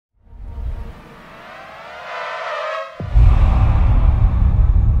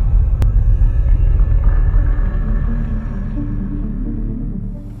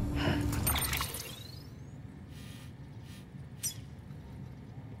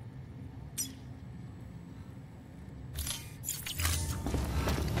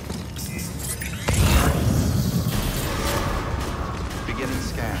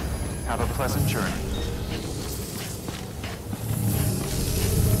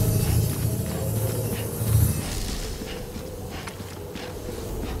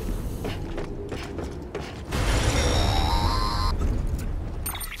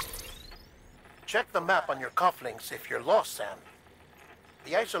Check the map on your cufflinks if you're lost, Sam.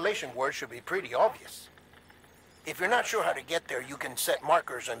 The isolation word should be pretty obvious. If you're not sure how to get there, you can set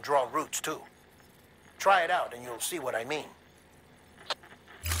markers and draw routes too. Try it out and you'll see what I mean.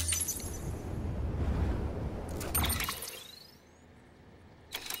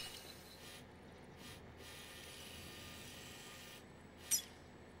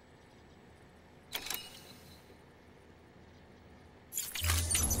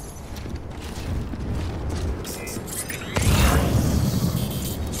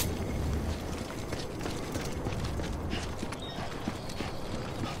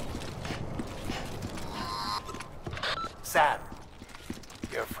 Sam,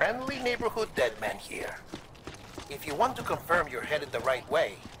 your friendly neighborhood deadman here. If you want to confirm you're headed the right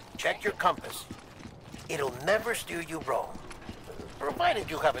way, check your compass. It'll never steer you wrong. Provided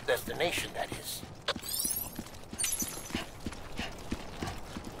you have a destination, that is.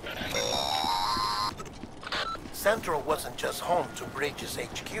 Central wasn't just home to Bridges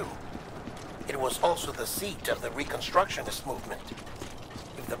HQ. It was also the seat of the Reconstructionist movement.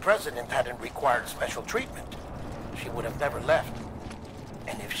 If the president hadn't required special treatment, she would have never left.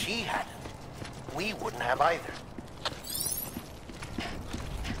 And if she hadn't, we wouldn't have either.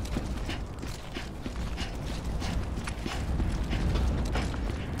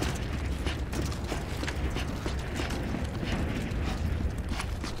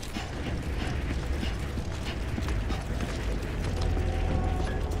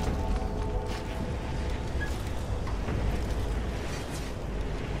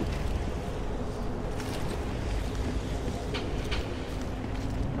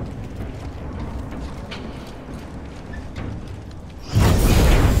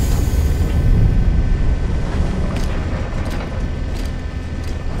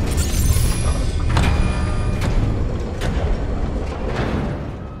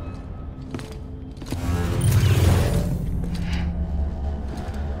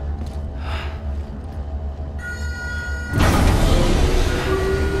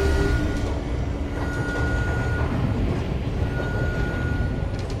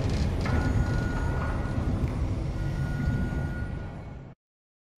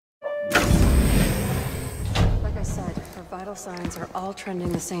 Vital signs are all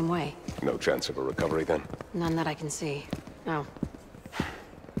trending the same way. No chance of a recovery then? None that I can see. No.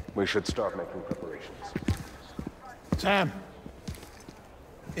 We should start making preparations. Sam!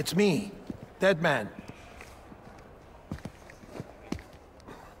 It's me, Deadman.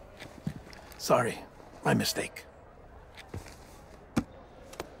 Sorry, my mistake.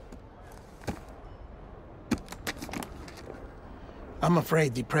 I'm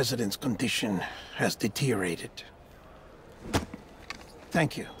afraid the President's condition has deteriorated.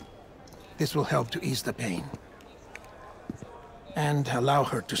 Thank you. This will help to ease the pain. And allow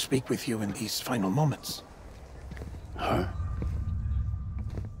her to speak with you in these final moments. Her?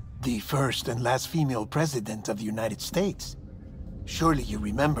 The first and last female president of the United States. Surely you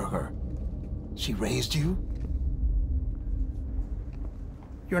remember her. She raised you?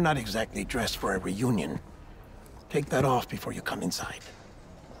 You're not exactly dressed for a reunion. Take that off before you come inside.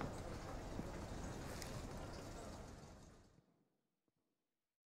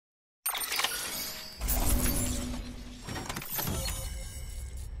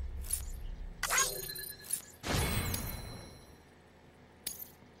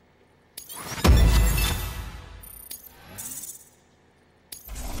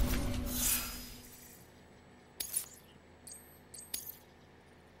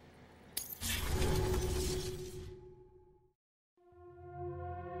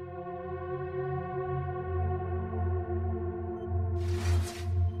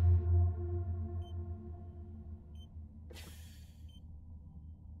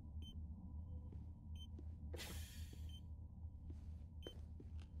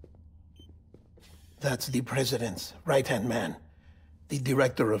 That's the President's right-hand man, the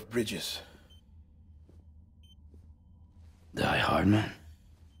Director of Bridges. Die Hardman?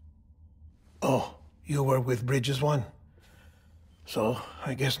 Oh, you were with Bridges 1? So,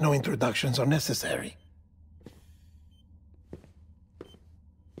 I guess no introductions are necessary.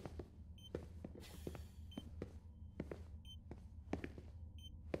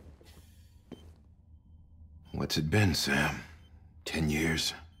 What's it been, Sam? 10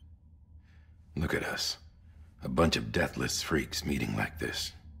 years? Look at us. A bunch of deathless freaks meeting like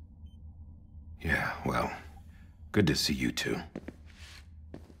this. Yeah, well, good to see you two.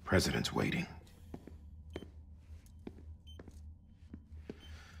 President's waiting.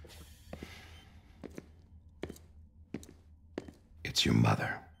 It's your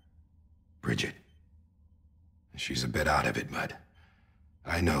mother, Bridget. She's a bit out of it, but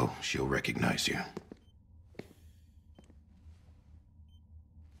I know she'll recognize you.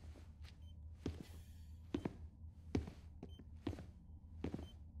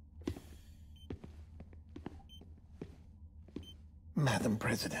 Madam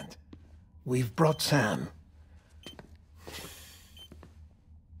President, we've brought Sam.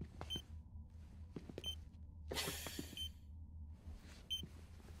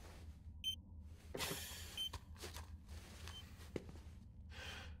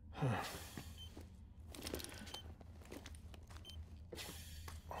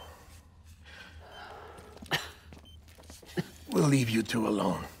 We'll leave you two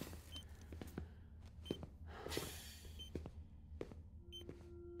alone.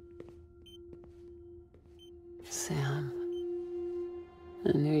 Sam,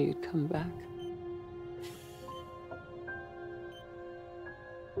 I knew you'd come back.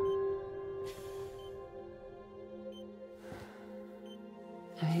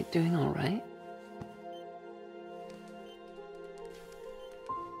 Are you doing all right?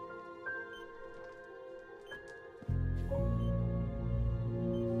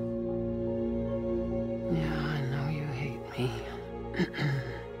 Yeah, I know you hate me.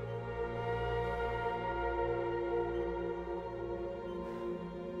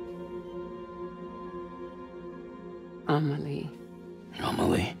 Amelie.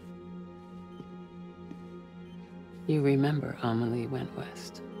 Amelie? You remember Amelie went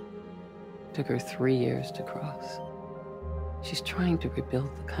west. Took her 3 years to cross. She's trying to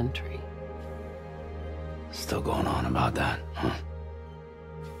rebuild the country. Still going on about that, huh?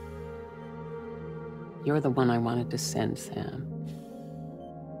 You're the one I wanted to send, Sam.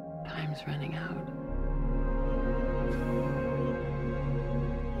 Time's running out.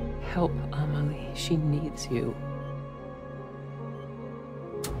 Help Amelie. She needs you.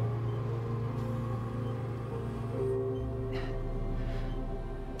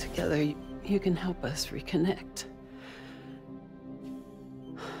 Together, you can help us reconnect.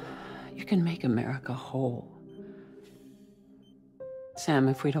 You can make America whole. Sam,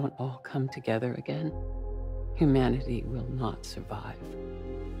 if we don't all come together again, humanity will not survive.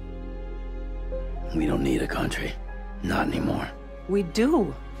 We don't need a country. Not anymore. We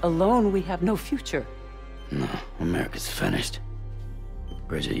do. Alone, we have no future. No, America's finished.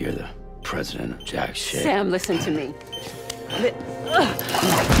 Bridget, you're the president of jack shit. Sam, listen to me. Please.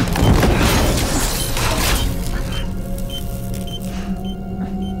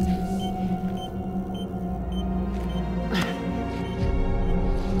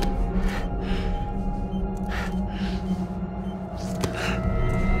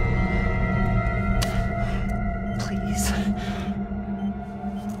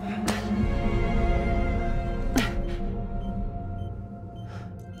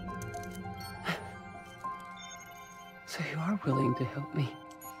 So you are willing to help me?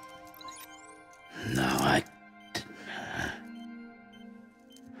 No, I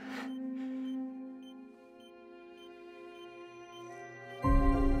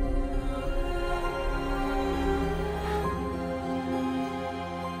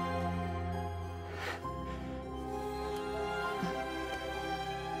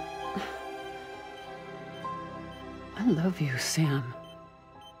love you, Sam.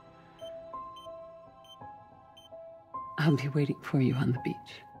 I'll be waiting for you on the beach.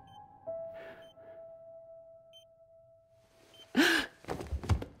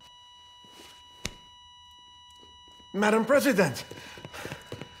 Madam President!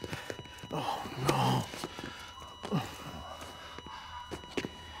 Oh, no.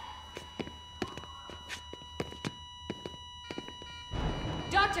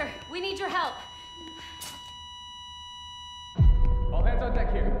 Doctor, we need your help. All hands on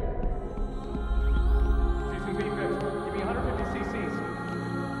deck here. Season B fifth. Give me 150 cc's.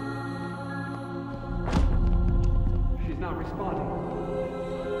 She's not responding.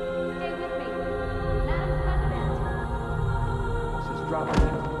 Stay with me. Madam President. This is dropping.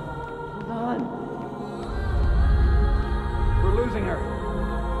 Hold on. We're losing her.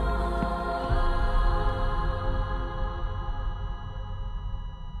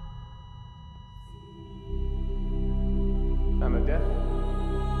 I'm a death.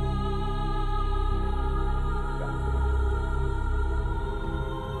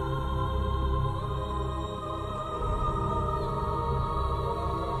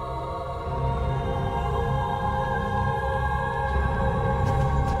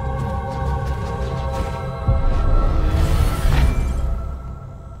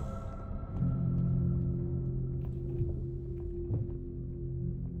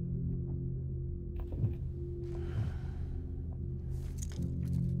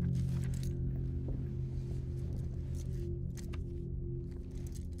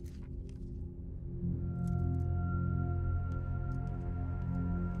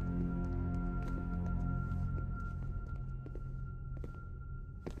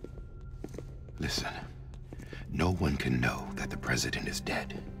 Listen, no one can know that the president is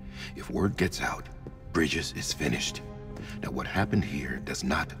dead. If word gets out, Bridges is finished. Now, what happened here does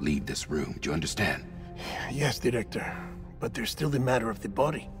not leave this room. Do you understand? Yes, Director. But there's still the matter of the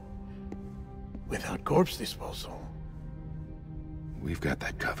body. Without corpse disposal. We've got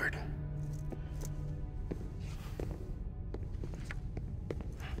that covered.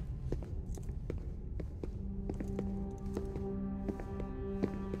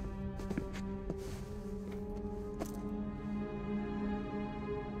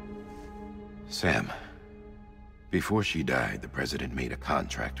 Sam, before she died, the president made a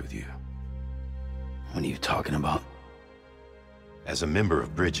contract with you. What are you talking about? As a member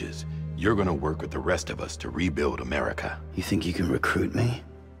of Bridges, you're gonna work with the rest of us to rebuild America. You think you can recruit me?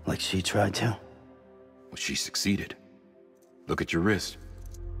 Like she tried to? Well, she succeeded. Look at your wrist.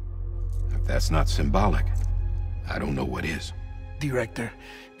 If that's not symbolic, I don't know what is. Director,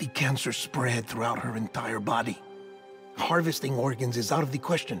 the cancer spread throughout her entire body. Harvesting organs is out of the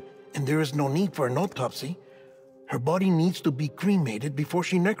question, and there is no need for an autopsy. Her body needs to be cremated before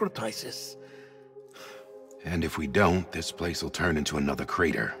she necrotizes. And if we don't, this place will turn into another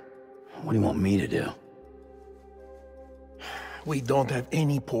crater. What do you want me to do? We don't have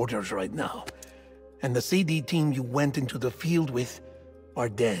any porters right now. And the CD team you went into the field with are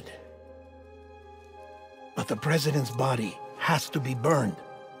dead. But the president's body has to be burned.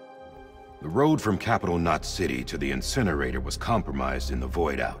 The road from Capital Knot City to the Incinerator was compromised in the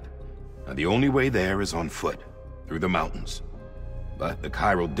void out. Now, the only way there is on foot, through the mountains. But the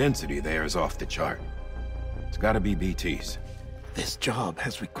chiral density there is off the chart. It's gotta be BTs. This job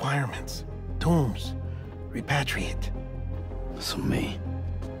has requirements. Tombs. Repatriate. So me?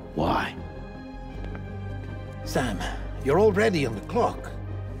 Why? Sam, you're already on the clock.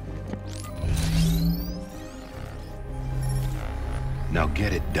 Now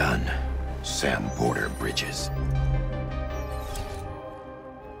get it done, Sam Porter Bridges.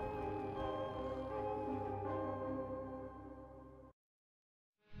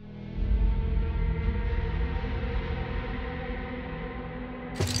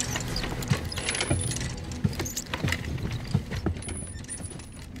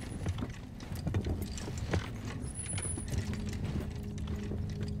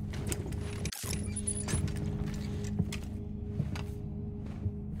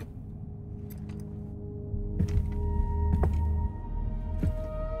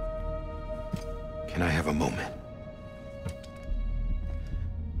 Can I have a moment?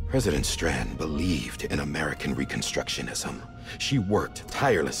 President Strand believed in American Reconstructionism. She worked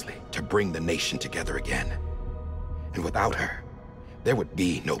tirelessly to bring the nation together again. And without her, there would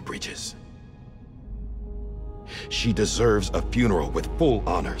be no Bridges. She deserves a funeral with full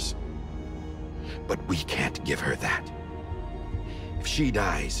honors. But we can't give her that. If she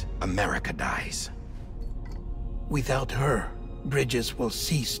dies, America dies. Without her, Bridges will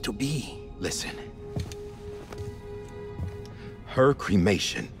cease to be. Listen. Her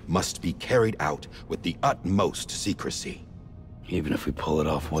cremation must be carried out with the utmost secrecy. Even if we pull it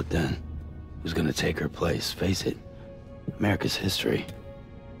off, what then? Who's gonna take her place? Face it, America's history.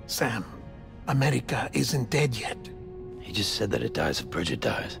 Sam, America isn't dead yet. He just said that it dies if Bridget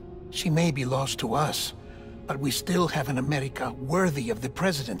dies. She may be lost to us, but we still have an America worthy of the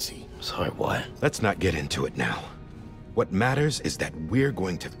presidency. Sorry, what? Let's not get into it now. What matters is that we're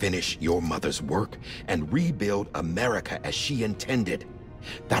going to finish your mother's work and rebuild America as she intended.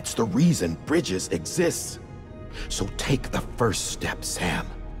 That's the reason Bridges exists. So take the first step, Sam,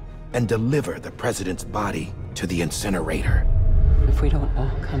 and deliver the president's body to the incinerator. If we don't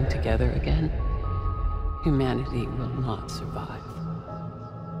all come together again, humanity will not survive.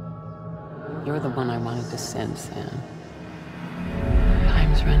 You're the one I wanted to send, Sam.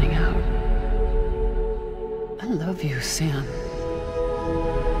 Time's running out. I love you, Sam.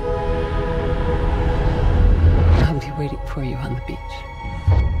 I'll be waiting for you on the beach.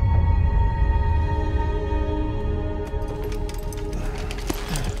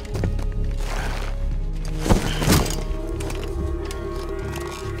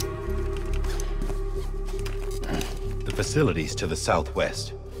 The facilities to the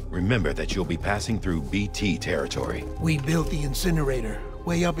southwest. Remember that you'll be passing through BT territory. We built the incinerator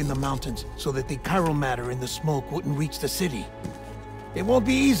way up in the mountains so that the chiral matter in the smoke wouldn't reach the city. It won't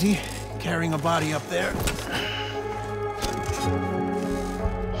be easy carrying a body up there.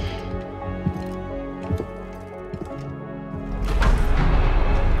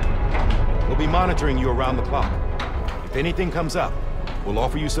 We'll be monitoring you around the clock. If anything comes up, we'll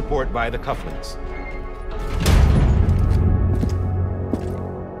offer you support via the cufflinks.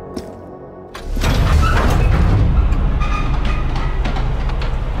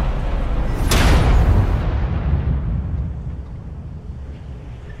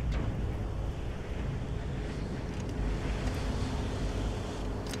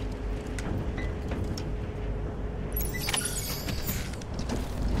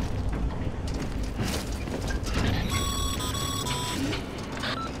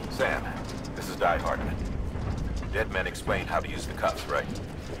 explained how to use the cuffs, right?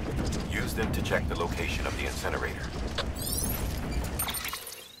 Use them to check the location of the incinerator.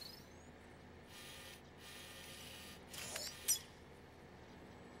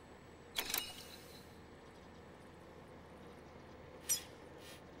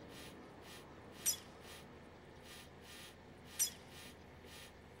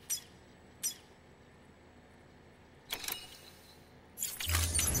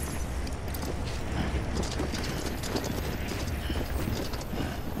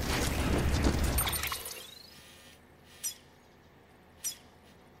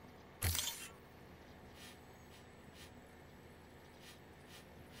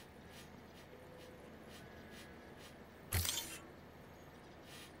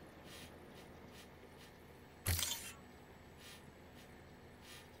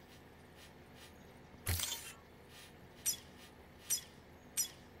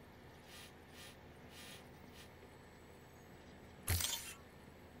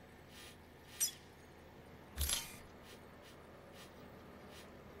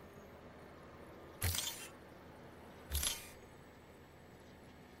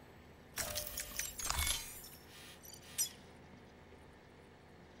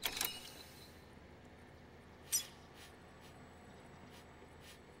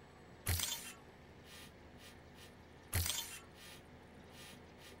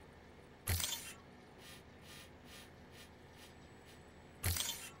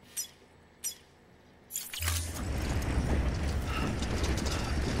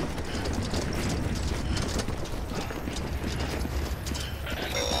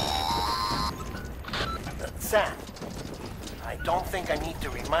 Sam, I don't think I need to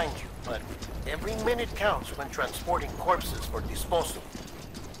remind you, but every minute counts when transporting corpses for disposal.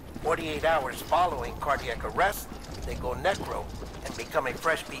 48 hours following cardiac arrest, they go necro and become a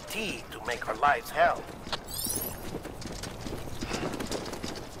fresh BT to make our lives hell.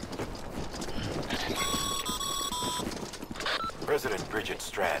 President Bridget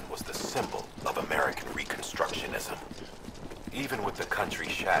Strand was the symbol of American Reconstructionism. Even with the country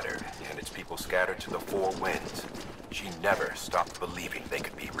shattered and its people scattered to the four winds, she never stopped believing they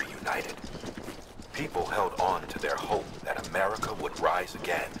could be reunited. People held on to their hope that America would rise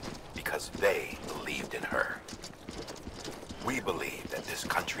again because they believed in her. We believe that this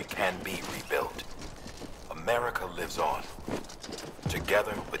country can be rebuilt. America lives on,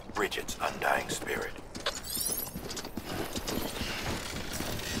 together with Bridget's undying spirit.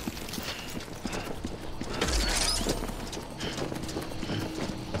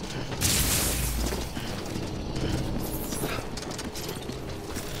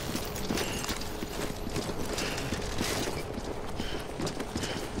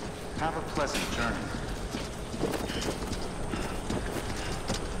 Have a pleasant journey.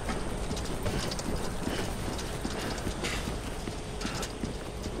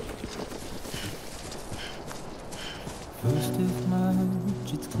 First of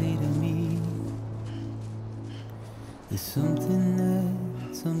March, it's clear to me there's something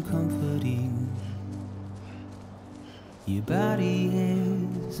that's uncomforting. Your body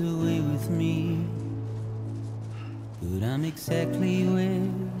is away with me, but I'm exactly where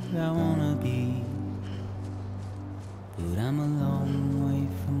I wanna be. But I'm a long way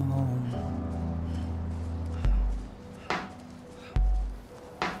from home.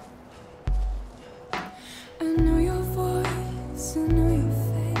 I know your voice, I know your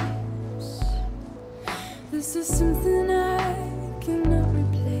face. This is something I cannot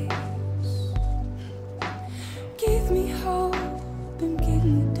replace. Give me hope and give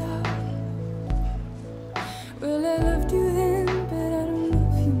me doubt. Well, I loved you then, but I don't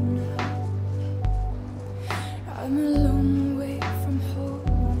love you now. I'm a long way from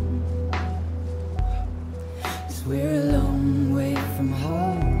home. 'Cause we're a long way from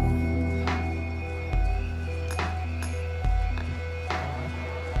home.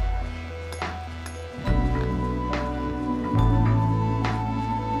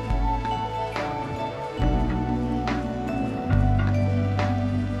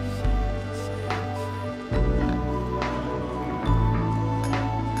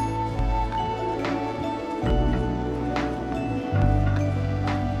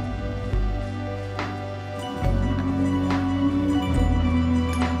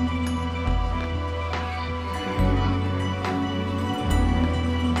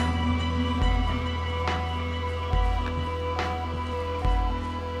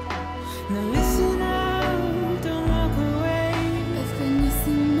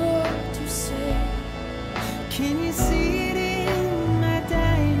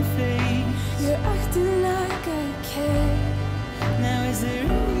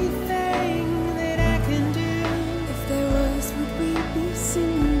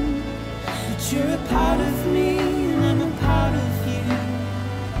 part of me, and I'm a part of you.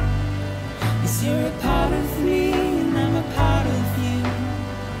 Yes, you're a part of me, and I'm a part of you.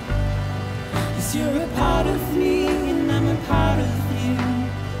 Yes, you're a part of me, and I'm a part of you.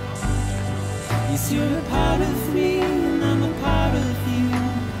 Yes, you're a part of me, and I'm a part of you.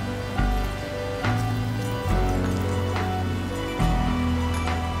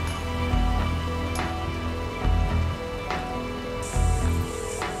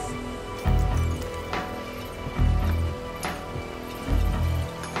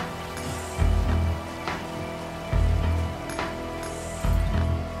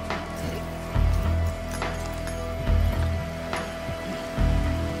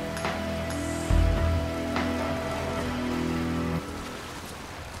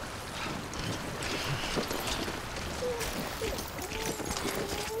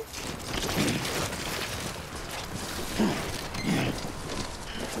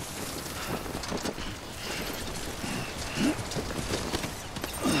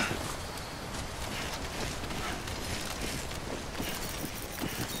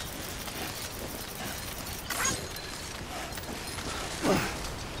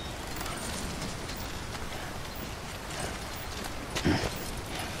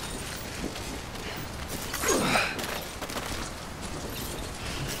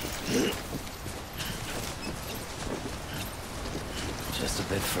 Just a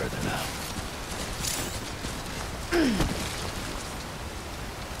bit further now.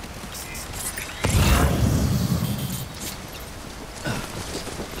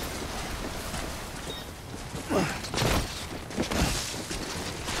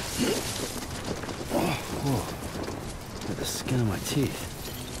 Whoa. Look at the skin of my teeth.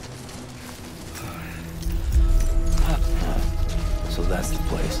 So that's the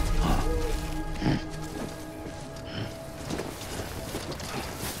place, huh?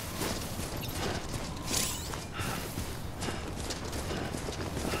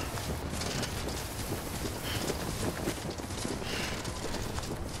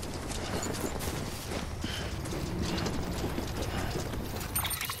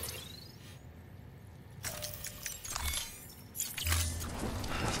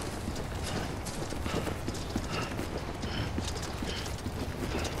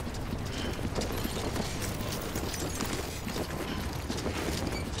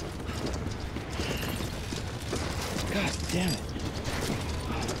 God damn it.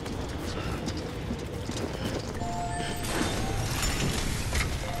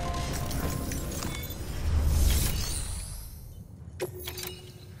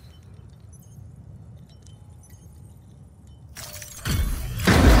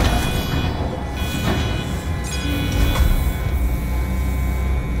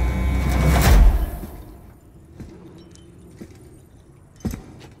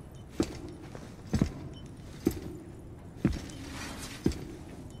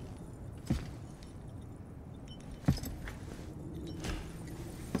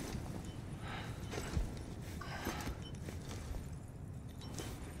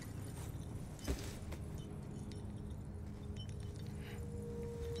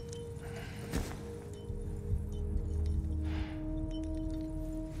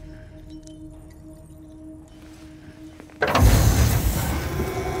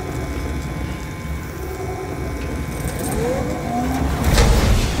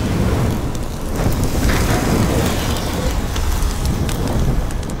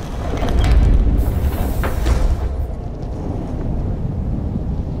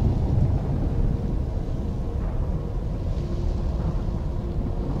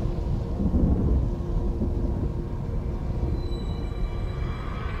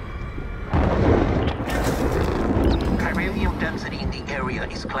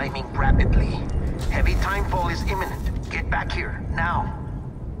 Is climbing rapidly. Heavy timefall is imminent. Get back here, now.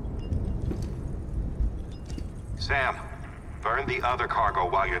 Sam, burn the other cargo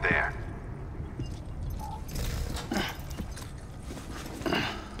while you're there.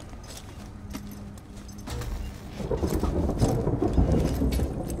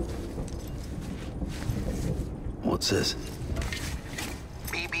 What's this?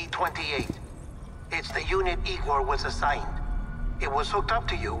 BB-28. It's the unit Igor was assigned. It was hooked up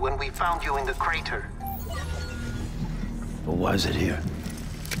to you when we found you in the crater. But why is it here?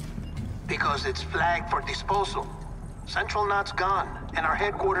 Because it's flagged for disposal. Central Knot's gone, and our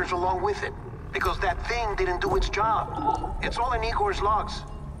headquarters along with it. Because that thing didn't do its job. It's all in Igor's logs.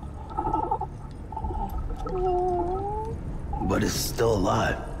 But it's still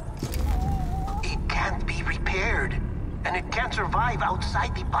alive. It can't be repaired, and it can't survive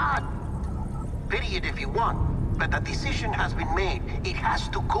outside the pod. Pity it if you want. But the decision has been made. It has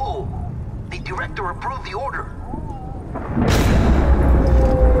to go. The director approved the order.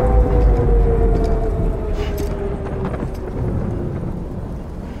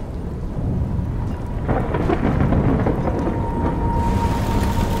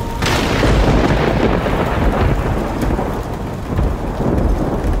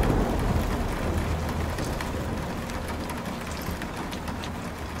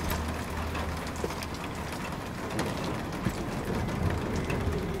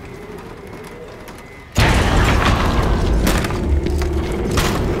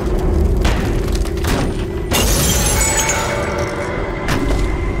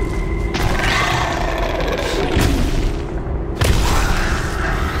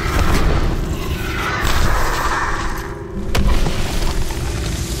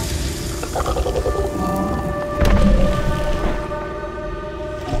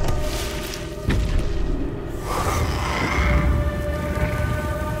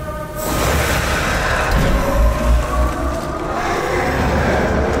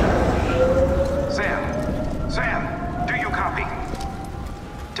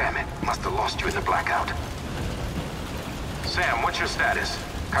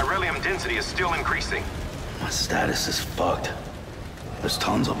 Status is fucked. There's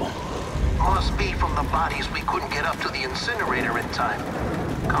tons of them. Must be from the bodies we couldn't get up to the incinerator in time.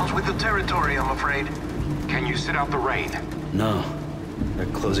 Comes with the territory, I'm afraid. Can you sit out the rain? No. They're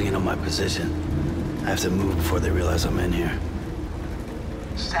closing in on my position. I have to move before they realize I'm in here.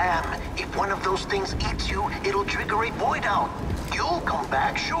 Sam, if one of those things eats you, it'll trigger a void out. You'll come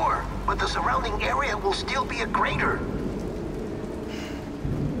back, sure, but the surrounding area will still be a crater.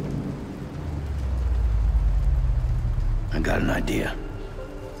 I got an idea.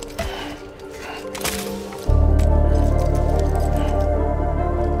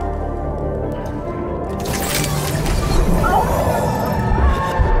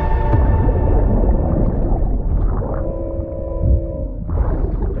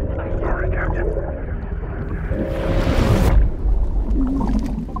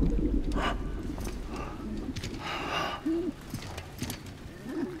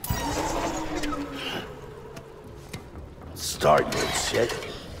 Start, you shit.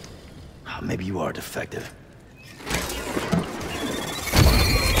 Maybe you are defective.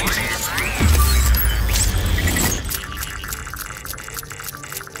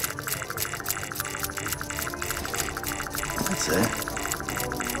 That's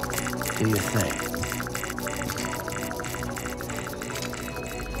it. Do your thing.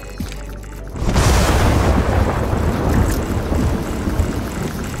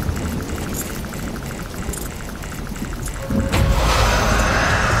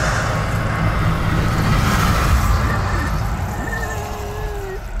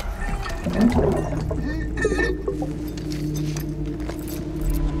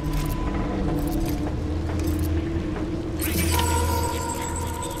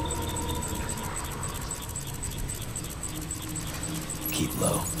 Keep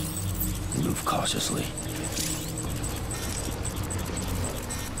low. Move cautiously.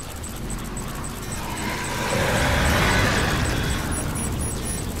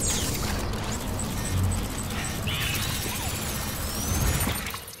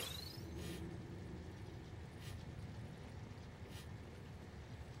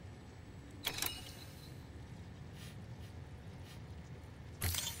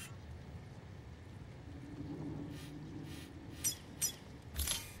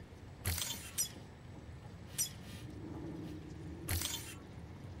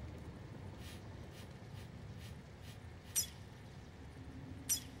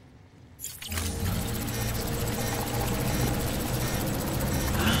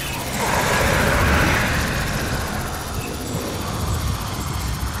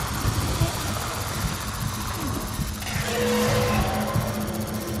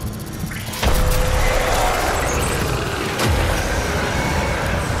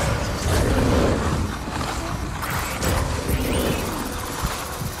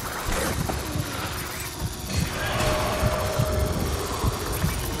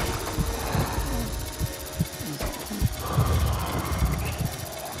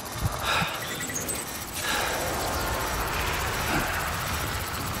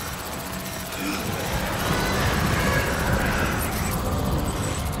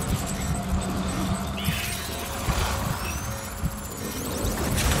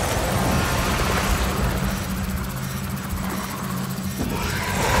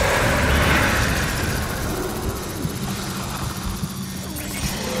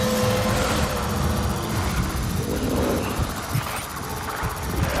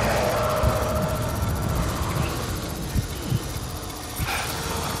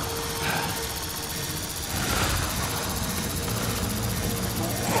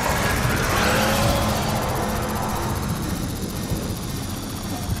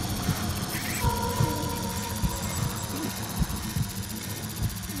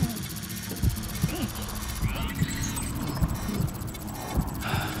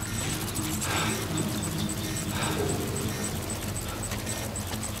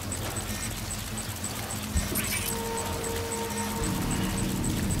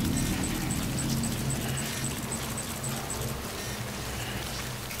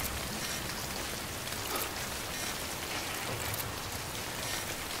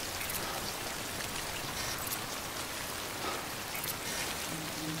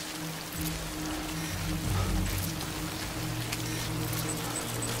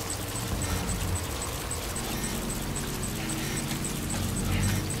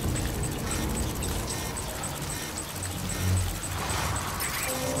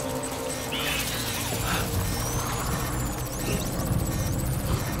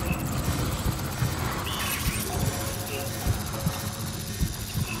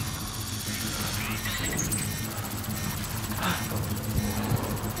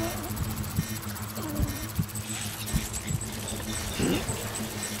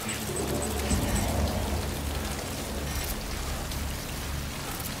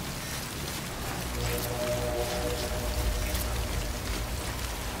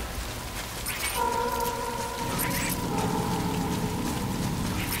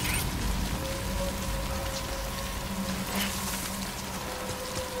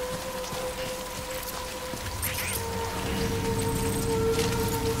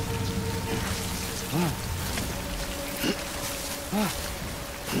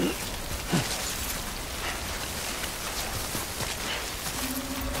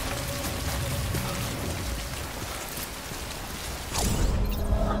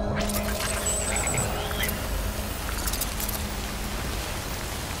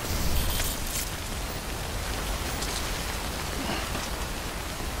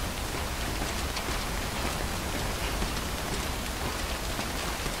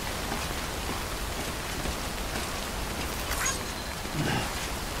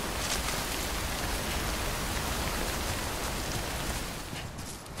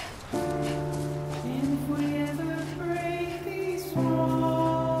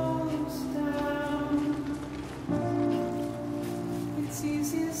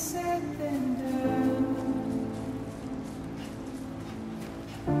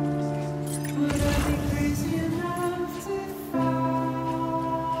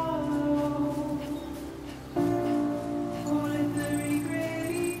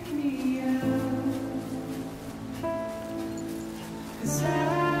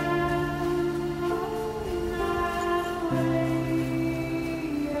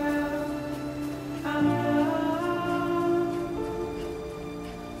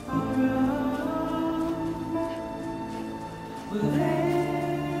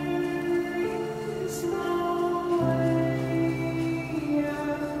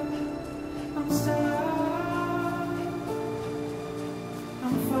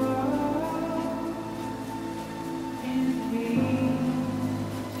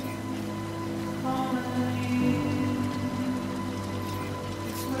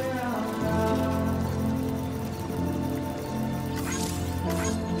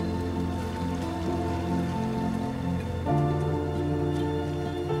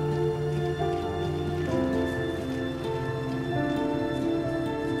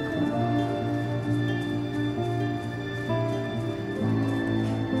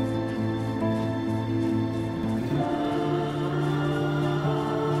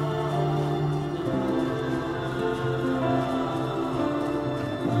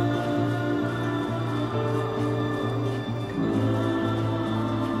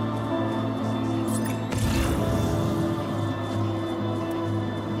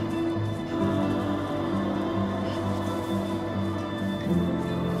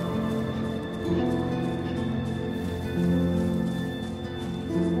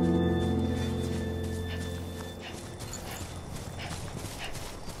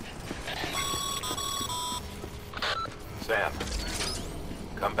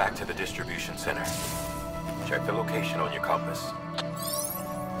 Come back to the distribution center. Check the location on your compass.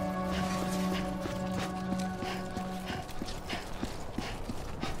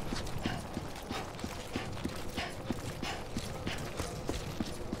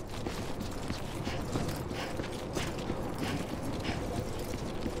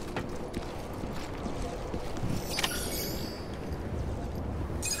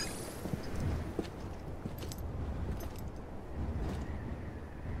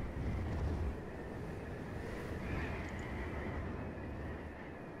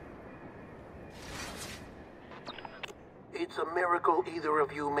 It's a miracle either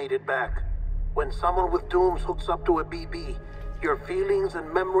of you made it back. When someone with dooms hooks up to a BB, your feelings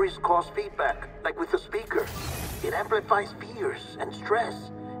and memories cause feedback, like with a speaker. It amplifies fears and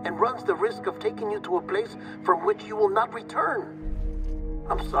stress, and runs the risk of taking you to a place from which you will not return.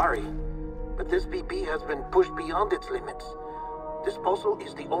 I'm sorry, but this BB has been pushed beyond its limits. Disposal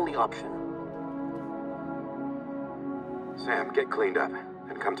is the only option. Sam, get cleaned up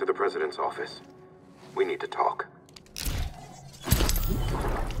and come to the President's office. We need to talk.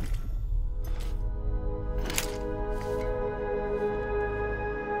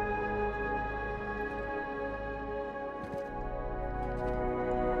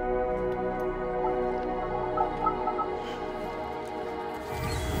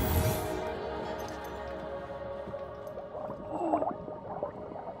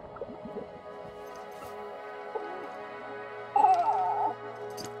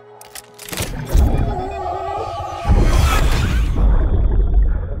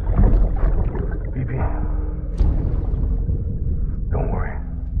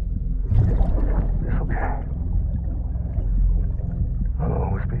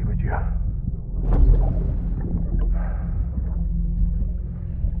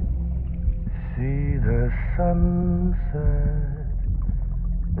 Sunset,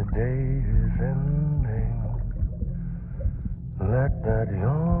 the day is ending. Let that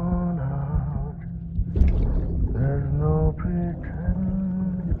yawn out. There's no pretending.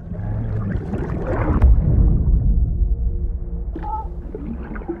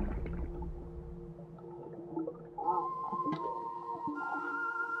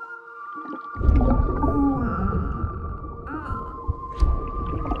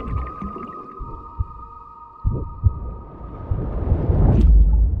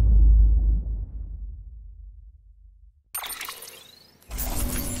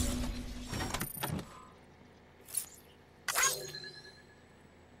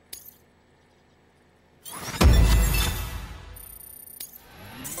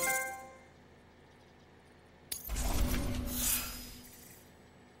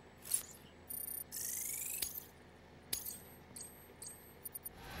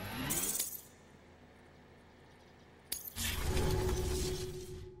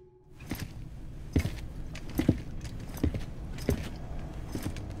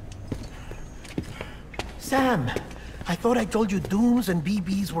 Sam, I thought I told you dooms and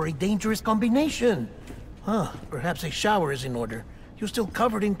BBs were a dangerous combination. Huh, perhaps a shower is in order. You're still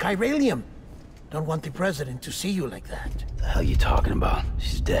covered in chiralium. Don't want the President to see you like that. The hell you talking about?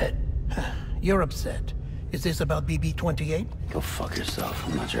 She's dead. You're upset. Is this about BB-28? Go fuck yourself.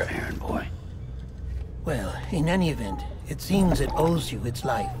 I'm not your errand boy. Well, in any event, it seems it owes you its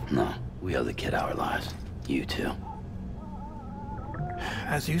life. No, we owe the kid our lives. You too.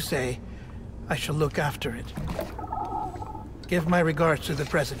 As you say, I shall look after it. Give my regards to the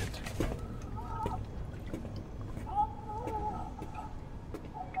President.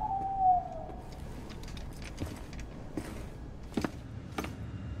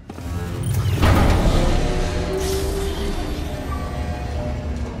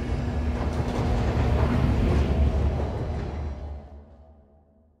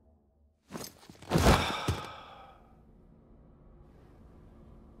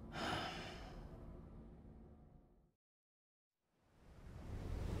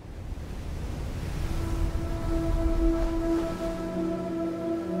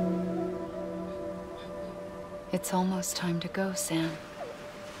 It's almost time to go, Sam.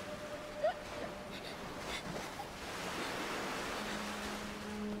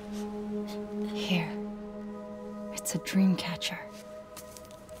 Here. It's a dream catcher.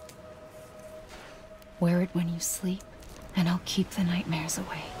 Wear it when you sleep, and I'll keep the nightmares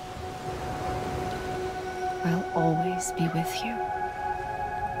away. I'll always be with you.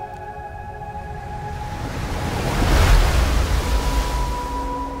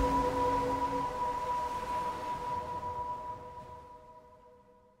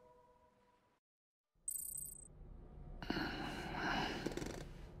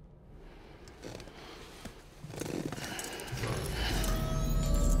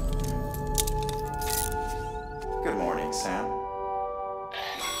 point, Sam?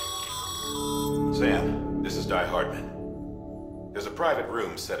 Sam, this is Di Hardman. There's a private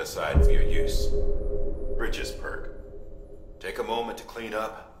room set aside for your use. Bridges perk. Take a moment to clean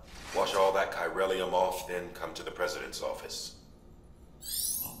up, wash all that chiralium off, then come to the President's office.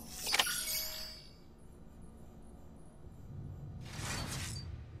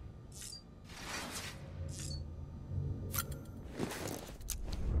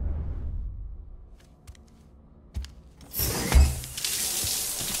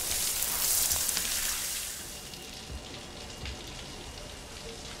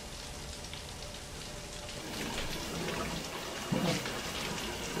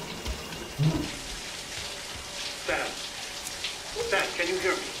 Sam, can you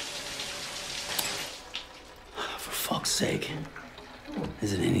hear me? For fuck's sake.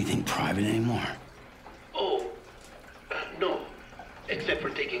 Is it anything private anymore? Oh, no. Except for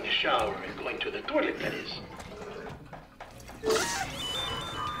taking a shower and going to the toilet, that is.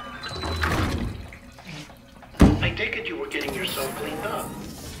 I take it you were getting yourself cleaned up.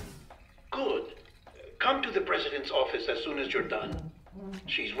 Good. Come to the President's office as soon as you're done.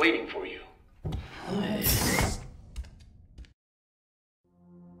 She's waiting for you.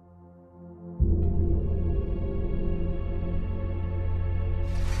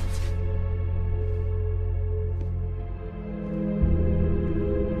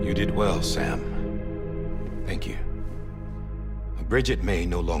 You did well, Sam. Thank you. Bridget may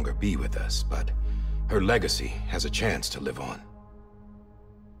no longer be with us, but her legacy has a chance to live on.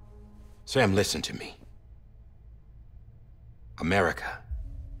 Sam, listen to me. America,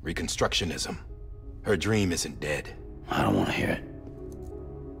 Reconstructionism, her dream isn't dead. I don't want to hear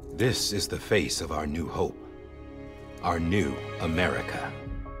it. This is the face of our new hope. Our new America.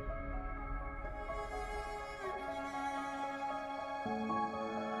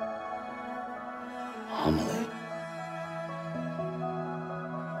 Amelie.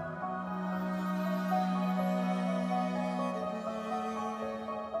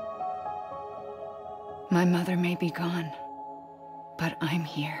 My mother may be gone, but I'm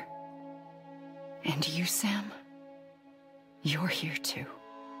here. And you, Sam, you're here too.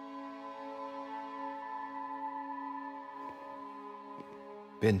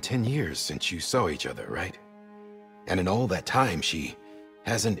 Been 10 years since you saw each other, right? And in all that time, she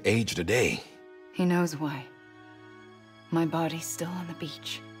hasn't aged a day. He knows why. My body's still on the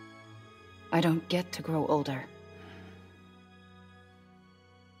beach. I don't get to grow older.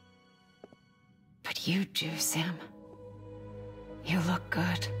 But you do, Sam. You look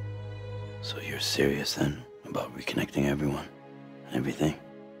good. So you're serious then about reconnecting everyone and everything?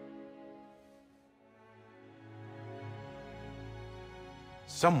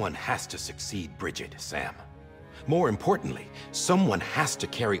 Someone has to succeed Bridget, Sam. More importantly, someone has to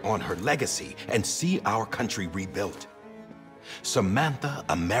carry on her legacy and see our country rebuilt. Samantha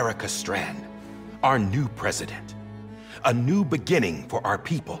America Strand, our new president. A new beginning for our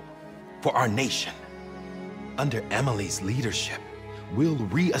people, for our nation. Under Amelie's leadership, we'll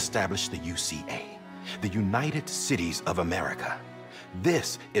re-establish the UCA, the United Cities of America.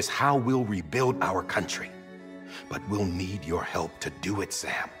 This is how we'll rebuild our country. But we'll need your help to do it,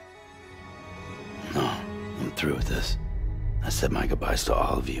 Sam. No, I'm through with this. I said my goodbyes to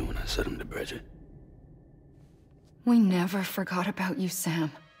all of you when I said them to Bridget. We never forgot about you,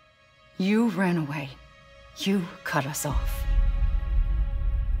 Sam. You ran away. You cut us off.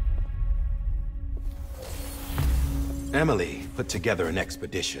 Amelie put together an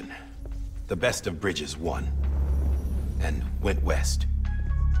expedition. The best of Bridges won, and went west.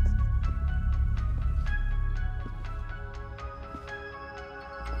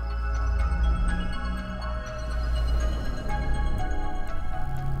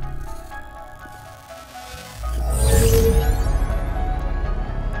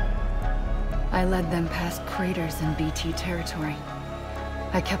 I led them past craters in BT territory.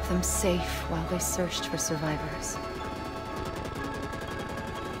 I kept them safe while they searched for survivors.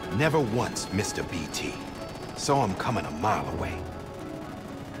 Never once missed a BT. Saw him coming a mile away.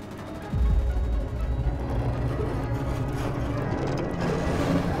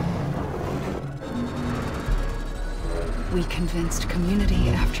 We convinced community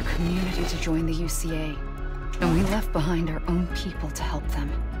after community to join the UCA, and we left behind our own people to help them.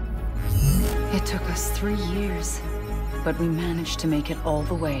 It took us 3 years, but we managed to make it all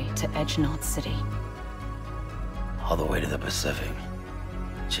the way to Edgenaught City. All the way to the Pacific.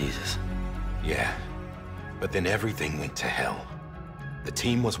 Jesus. Yeah, but then everything went to hell. The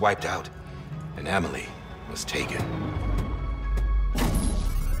team was wiped out, and Amelie was taken.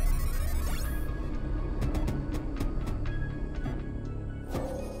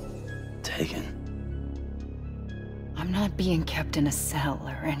 Taken? I'm I'm not being kept in a cell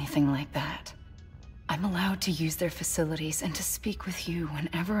or anything like that. I'm allowed to use their facilities and to speak with you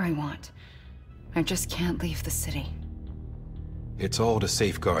whenever I want. I just can't leave the city. It's all to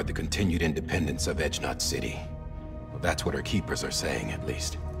safeguard the continued independence of Edgenot City. Well, that's what our keepers are saying, at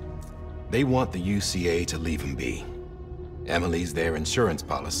least. They want the UCA to leave him be. Amelie's their insurance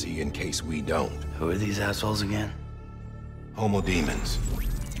policy in case we don't. Who are these assholes again? Homo Demons.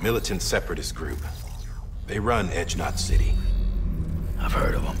 Militant separatist group. They run Edgenot City. I've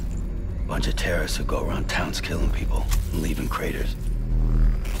heard of them. Bunch of terrorists who go around towns killing people and leaving craters.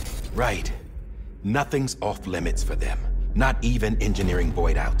 Right. Nothing's off limits for them. Not even engineering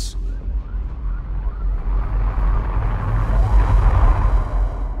void outs.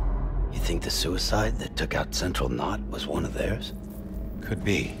 You think the suicide that took out Central Knot was one of theirs? Could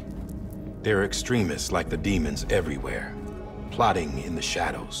be. There are extremists like the demons everywhere, plotting in the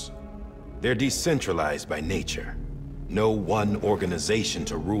shadows. They're decentralized by nature. No one organization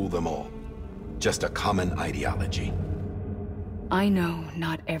to rule them all. Just a common ideology. I know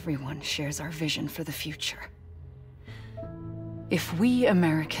not everyone shares our vision for the future. If we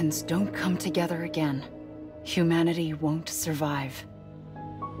Americans don't come together again, humanity won't survive.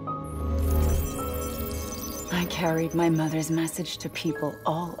 I carried my mother's message to people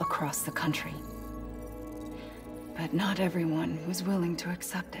all across the country. But not everyone was willing to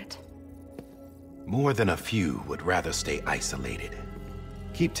accept it. More than a few would rather stay isolated.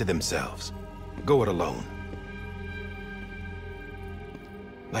 Keep to themselves. Go it alone.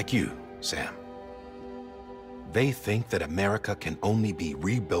 Like you, Sam. They think that America can only be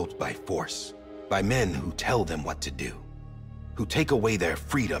rebuilt by force, by men who tell them what to do, who take away their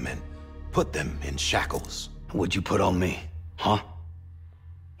freedom and put them in shackles. What'd you put on me, huh?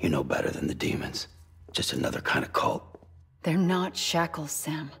 You know better than the demons. Just another kind of cult. They're not shackles,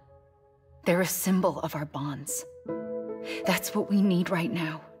 Sam. They're a symbol of our bonds. That's what we need right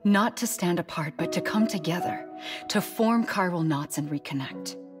now. Not to stand apart, but to come together. To form chiral knots and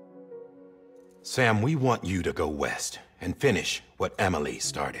reconnect. Sam, we want you to go west and finish what Amelie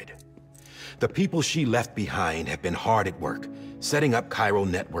started. The people she left behind have been hard at work, setting up chiral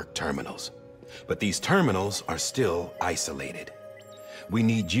network terminals. But these terminals are still isolated. We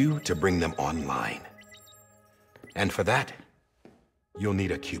need you to bring them online. And for that, you'll need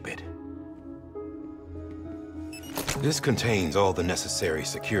a Cupid. This contains all the necessary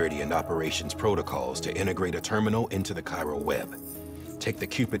security and operations protocols to integrate a terminal into the chiral web. Take the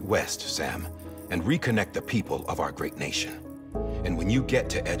Cupid west, Sam, and reconnect the people of our great nation. And when you get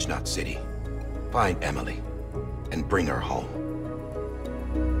to Edgenot City, find Amelie and bring her home.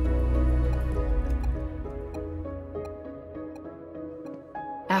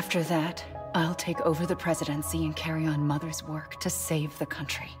 After that, I'll take over the presidency and carry on Mother's work to save the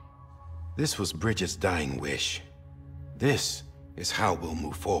country. This was Bridget's dying wish. This is how we'll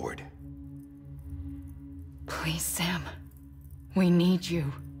move forward. Please, Sam. We need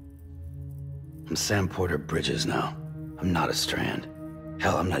you. I'm Sam Porter Bridges now. I'm not a Strand.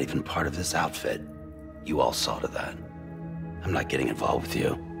 Hell, I'm not even part of this outfit. You all saw to that. I'm not getting involved with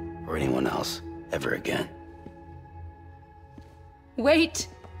you, or anyone else, ever again. Wait!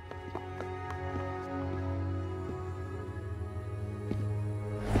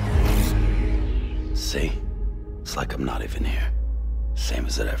 See? It's like I'm not even here. Same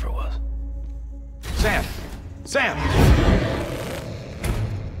as it ever was. Sam! Sam!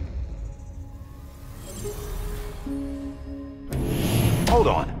 Hold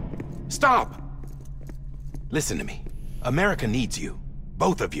on. Stop! Listen to me. America needs you.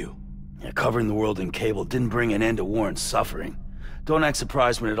 Both of you. Yeah, covering the world in cable didn't bring an end to war and suffering. Don't act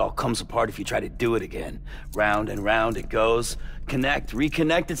surprised when it all comes apart if you try to do it again. Round and round it goes. Connect,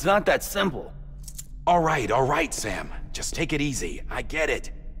 reconnect, it's not that simple. All right, Sam. Just take it easy. I get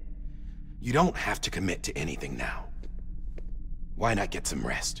it. You don't have to commit to anything now. Why not get some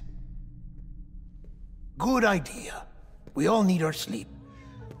rest? Good idea. We all need our sleep.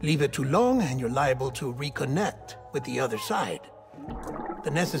 Leave it too long and you're liable to reconnect with the other side.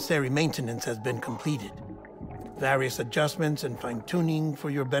 The necessary maintenance has been completed. Various adjustments and fine-tuning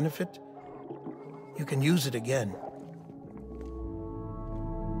for your benefit. You can use it again.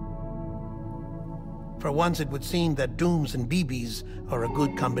 For once, it would seem that Dooms and BBs are a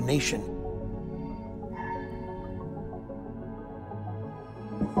good combination.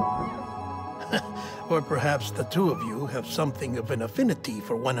 Or perhaps the two of you have something of an affinity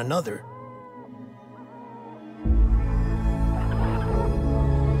for one another.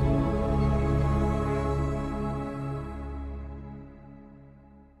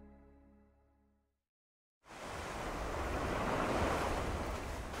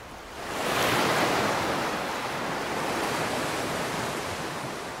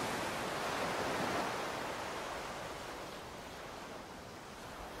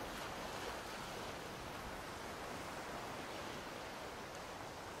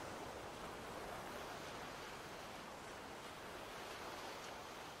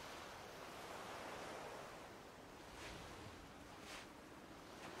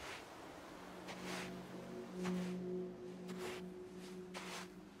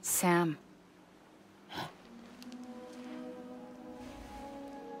 Sam.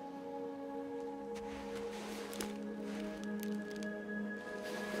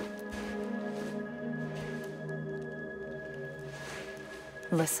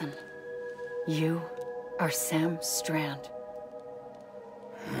 Listen, you are Sam Strand.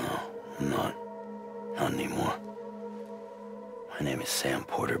 No, I'm not. Not anymore. My name is Sam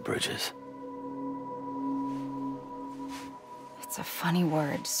Porter Bridges. It's a funny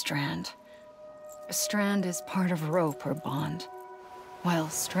word, strand. A strand is part of rope or bond, while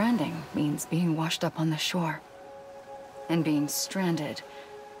stranding means being washed up on the shore. And being stranded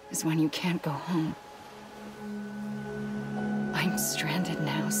is when you can't go home. I'm stranded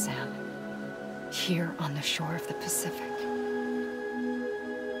now, Sam. Here on the shore of the Pacific.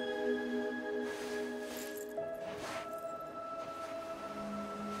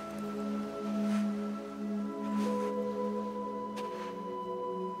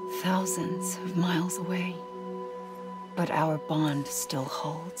 Thousands of miles away, but our bond still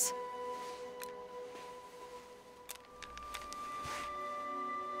holds.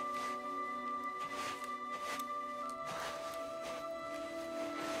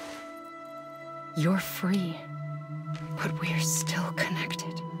 You're free, but we're still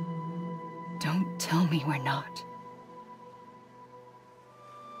connected. Don't tell me we're not.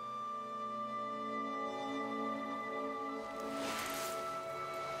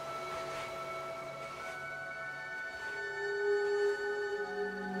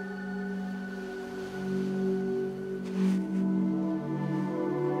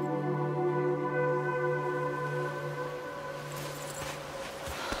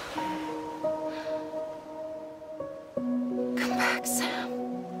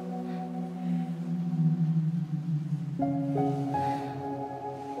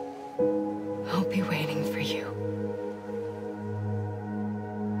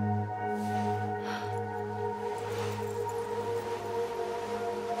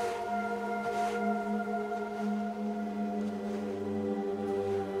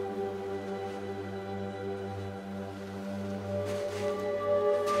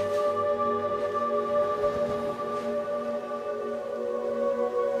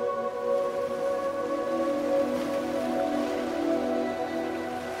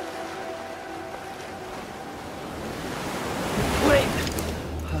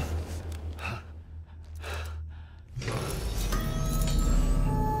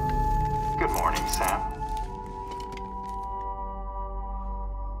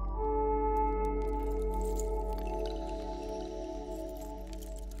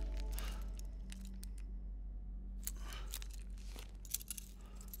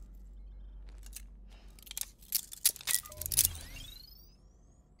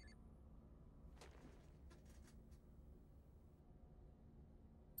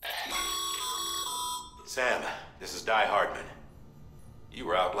 Sam, this is Di Hardman. You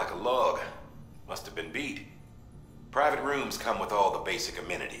were out like a log. Must have been beat. Private rooms come with all the basic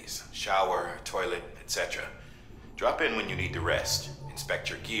amenities. Shower, toilet, etc. Drop in when you need to rest. Inspect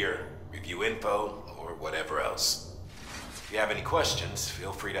your gear, review info, or whatever else. If you have any questions,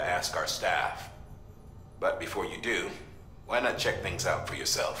 feel free to ask our staff. But before you do, why not check things out for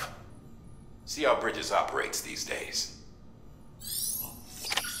yourself? See how Bridges operates these days.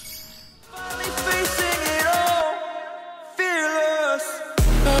 Fearless.